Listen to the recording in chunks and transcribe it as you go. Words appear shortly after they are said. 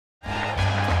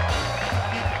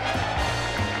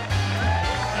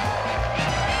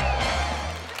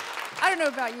know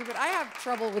about you, but I have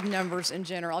trouble with numbers in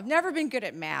general. I've never been good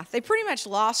at math. They pretty much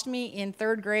lost me in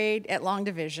 3rd grade at long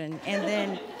division, and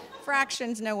then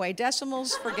fractions, no way.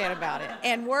 Decimals, forget about it.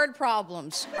 And word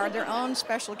problems are their own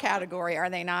special category,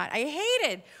 are they not? I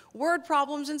hated word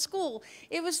problems in school.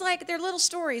 It was like they're little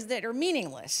stories that are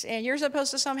meaningless, and you're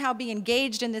supposed to somehow be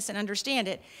engaged in this and understand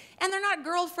it. And they're not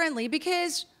girl-friendly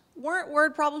because weren't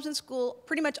word problems in school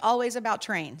pretty much always about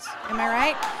trains? Am I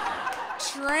right?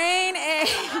 Train A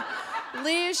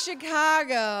leaves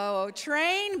Chicago.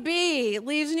 Train B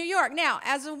leaves New York. Now,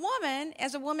 as a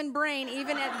woman brain,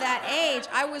 even at that age,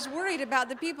 I was worried about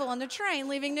the people on the train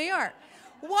leaving New York.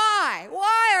 Why?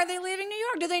 Why are they leaving New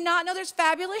York? Do they not know there's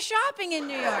fabulous shopping in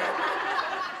New York?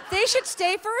 They should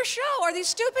stay for a show. Are these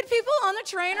stupid people on the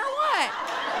train or what?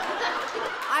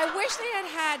 I wish they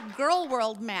had Girl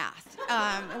World math,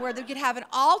 where they could have an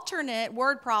alternate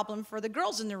word problem for the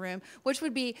girls in the room, which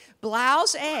would be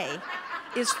blouse A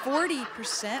is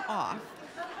 40% off.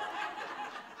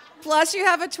 Plus you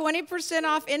have a 20%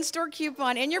 off in-store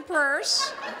coupon in your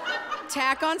purse.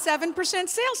 Tack on 7%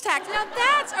 sales tax. Now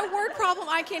that's a word problem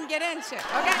I can get into,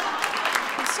 okay?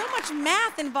 There's so much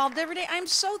math involved every day. I'm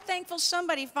so thankful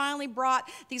somebody finally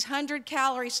brought these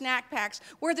 100-calorie snack packs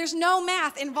where there's no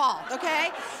math involved, okay?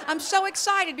 I'm so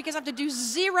excited because I have to do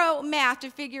 0 math to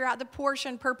figure out the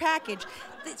portion per package.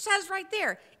 It says right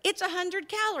there, it's 100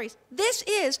 calories. This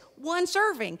is 1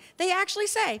 serving. They actually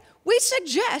say, we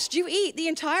suggest you eat the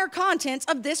entire contents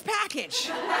of this package.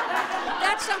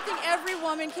 That's something every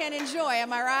woman can enjoy,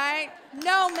 am I right?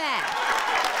 No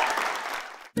math.